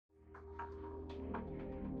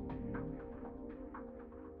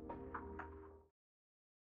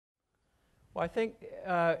Well, I think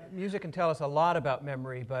music can tell us a lot about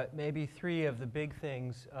memory, but maybe three of the big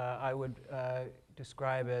things I would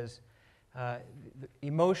describe as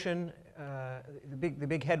emotion. The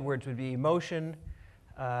big headwords would be emotion,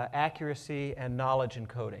 accuracy, and knowledge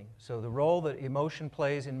encoding. So the role that emotion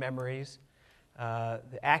plays in memories,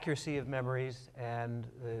 the accuracy of memories, and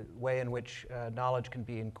the way in which knowledge can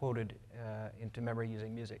be encoded into memory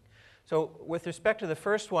using music. So with respect to the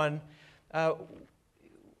first one,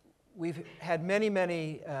 we've had many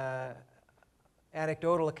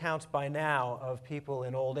anecdotal accounts by now of people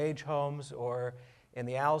in old age homes or in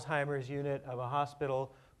the Alzheimer's unit of a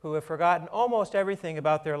hospital who have forgotten almost everything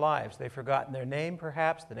about their lives. They've forgotten their name,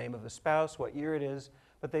 perhaps, the name of the spouse, what year it is,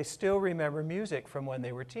 but they still remember music from when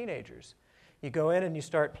they were teenagers. You go in and you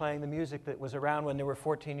start playing the music that was around when they were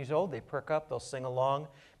 14 years old. They perk up, they'll sing along.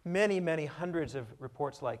 Many hundreds of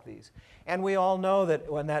reports like these. And we all know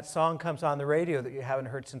that when that song comes on the radio that you haven't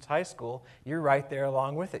heard since high school, you're right there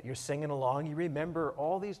along with it. You're singing along. You remember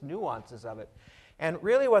all these nuances of it. And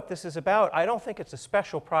really what this is about, I don't think it's a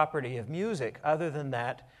special property of music, other than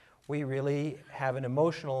that we really have an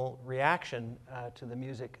emotional reaction to the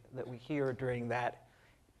music that we hear during that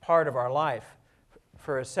part of our life,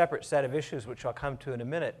 for a separate set of issues which I'll come to in a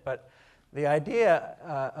minute. But the idea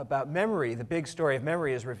about memory, the big story of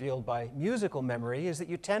memory as revealed by musical memory, is that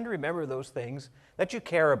you tend to remember those things that you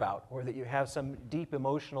care about or that you have some deep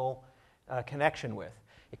emotional connection with.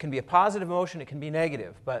 It can be a positive emotion, it can be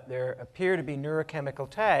negative, but there appear to be neurochemical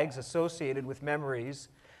tags associated with memories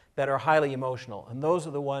that are highly emotional. And those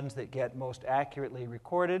are the ones that get most accurately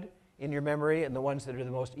recorded in your memory and the ones that are the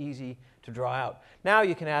most easy to draw out. Now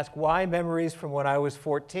you can ask, why memories from when I was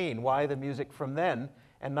 14? Why the music from then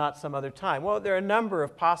and not some other time? Well, there are a number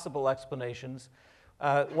of possible explanations.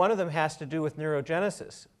 One of them has to do with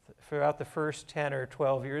neurogenesis. Throughout the first 10 or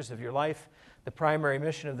 12 years of your life, the primary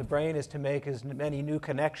mission of the brain is to make as many new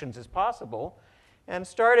connections as possible. And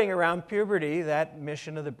starting around puberty, that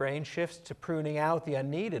mission of the brain shifts to pruning out the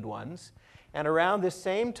unneeded ones. And around this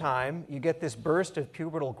same time, you get this burst of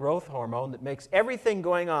pubertal growth hormone that makes everything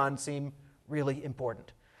going on seem really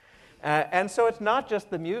important. And so it's not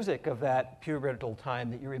just the music of that pubertal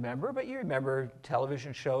time that you remember, but you remember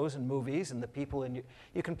television shows and movies and the people in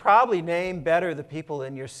you can probably name better the people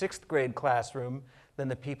in your 6th grade classroom than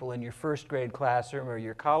the people in your 1st grade classroom or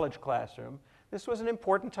your college classroom. This was an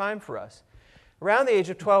important time for us. Around the age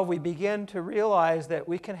of 12, we begin to realize that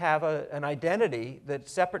we can have an identity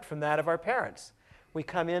that's separate from that of our parents. We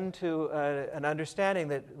come into an understanding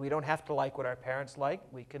that we don't have to like what our parents like.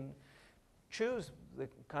 We can choose the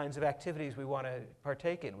kinds of activities we want to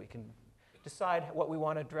partake in. We can decide what we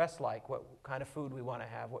want to dress like, what kind of food we want to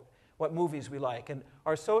have, what movies we like. And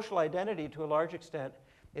our social identity, to a large extent,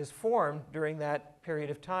 is formed during that period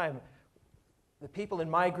of time. The people in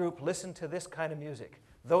my group listen to this kind of music.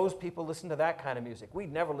 Those people listen to that kind of music.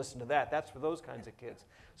 We'd never listen to that. That's for those kinds of kids.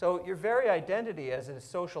 So your very identity as a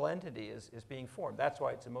social entity is being formed. That's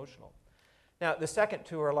why it's emotional. Now, the second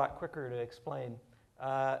two are a lot quicker to explain.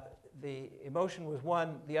 The emotion was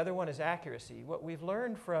one. The other one is accuracy. What we've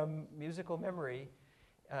learned from musical memory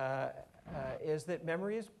is that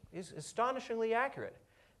memory is astonishingly accurate.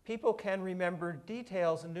 People can remember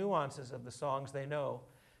details and nuances of the songs they know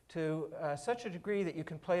to such a degree that you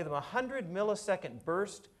can play them 100 millisecond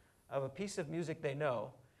burst of a piece of music they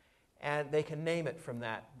know, and they can name it from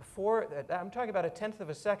that. I'm talking about 1/10 of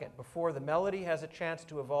a second, before the melody has a chance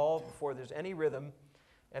to evolve, before there's any rhythm.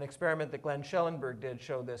 An experiment that Glenn Schellenberg did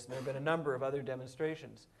showed this, and there have been a number of other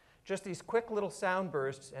demonstrations. Just these quick little sound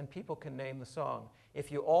bursts, and people can name the song.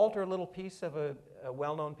 If you alter a little piece of a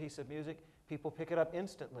well-known piece of music, people pick it up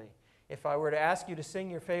instantly. If I were to ask you to sing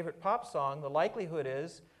your favorite pop song, the likelihood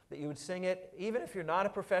is that you would sing it, even if you're not a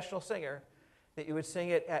professional singer, that you would sing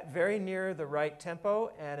it at very near the right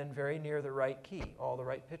tempo and in very near the right key, all the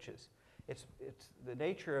right pitches. It's the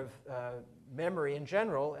nature of memory in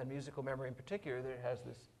general, and musical memory in particular, that it has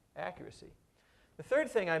this accuracy. The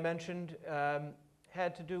third thing I mentioned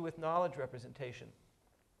had to do with knowledge representation.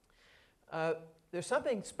 There's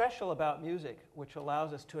something special about music which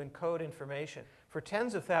allows us to encode information. For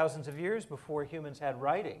tens of thousands of years before humans had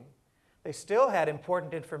writing, they still had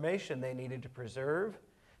important information they needed to preserve,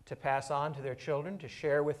 to pass on to their children, to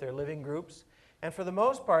share with their living groups. And for the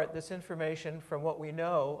most part, this information, from what we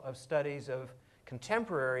know of studies of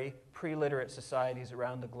contemporary pre-literate societies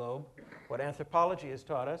around the globe, what anthropology has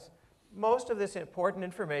taught us, most of this important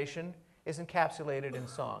information is encapsulated in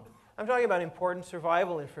song. I'm talking about important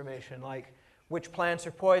survival information, like which plants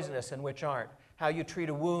are poisonous and which aren't, how you treat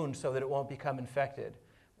a wound so that it won't become infected,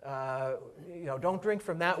 Don't drink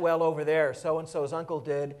from that well over there. So-and-so's uncle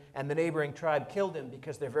did, and the neighboring tribe killed him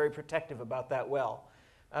because they're very protective about that well.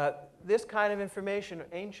 This kind of information,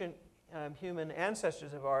 ancient human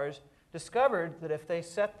ancestors of ours discovered that if they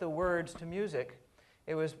set the words to music,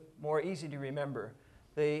 it was more easy to remember.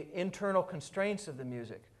 The internal constraints of the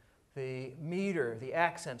music, the meter, the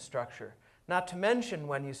accent structure, not to mention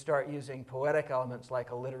when you start using poetic elements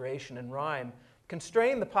like alliteration and rhyme,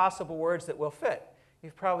 constrain the possible words that will fit.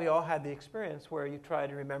 You've probably all had the experience where you try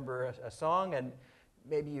to remember a song and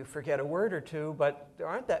maybe you forget a word or two, but there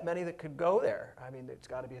aren't that many that could go there. I mean, it's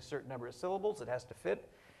got to be a certain number of syllables. It has to fit.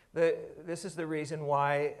 This is the reason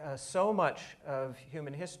why so much of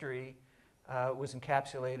human history was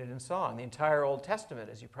encapsulated in song. The entire Old Testament,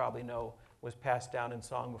 as you probably know, was passed down in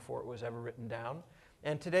song before it was ever written down.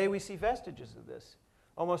 And today we see vestiges of this.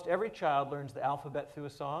 Almost every child learns the alphabet through a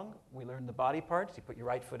song. We learn the body parts. You put your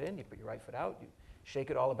right foot in, you put your right foot out, you shake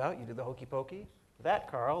it all about, you do the hokey pokey. That,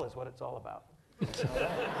 Carl, is what it's all about.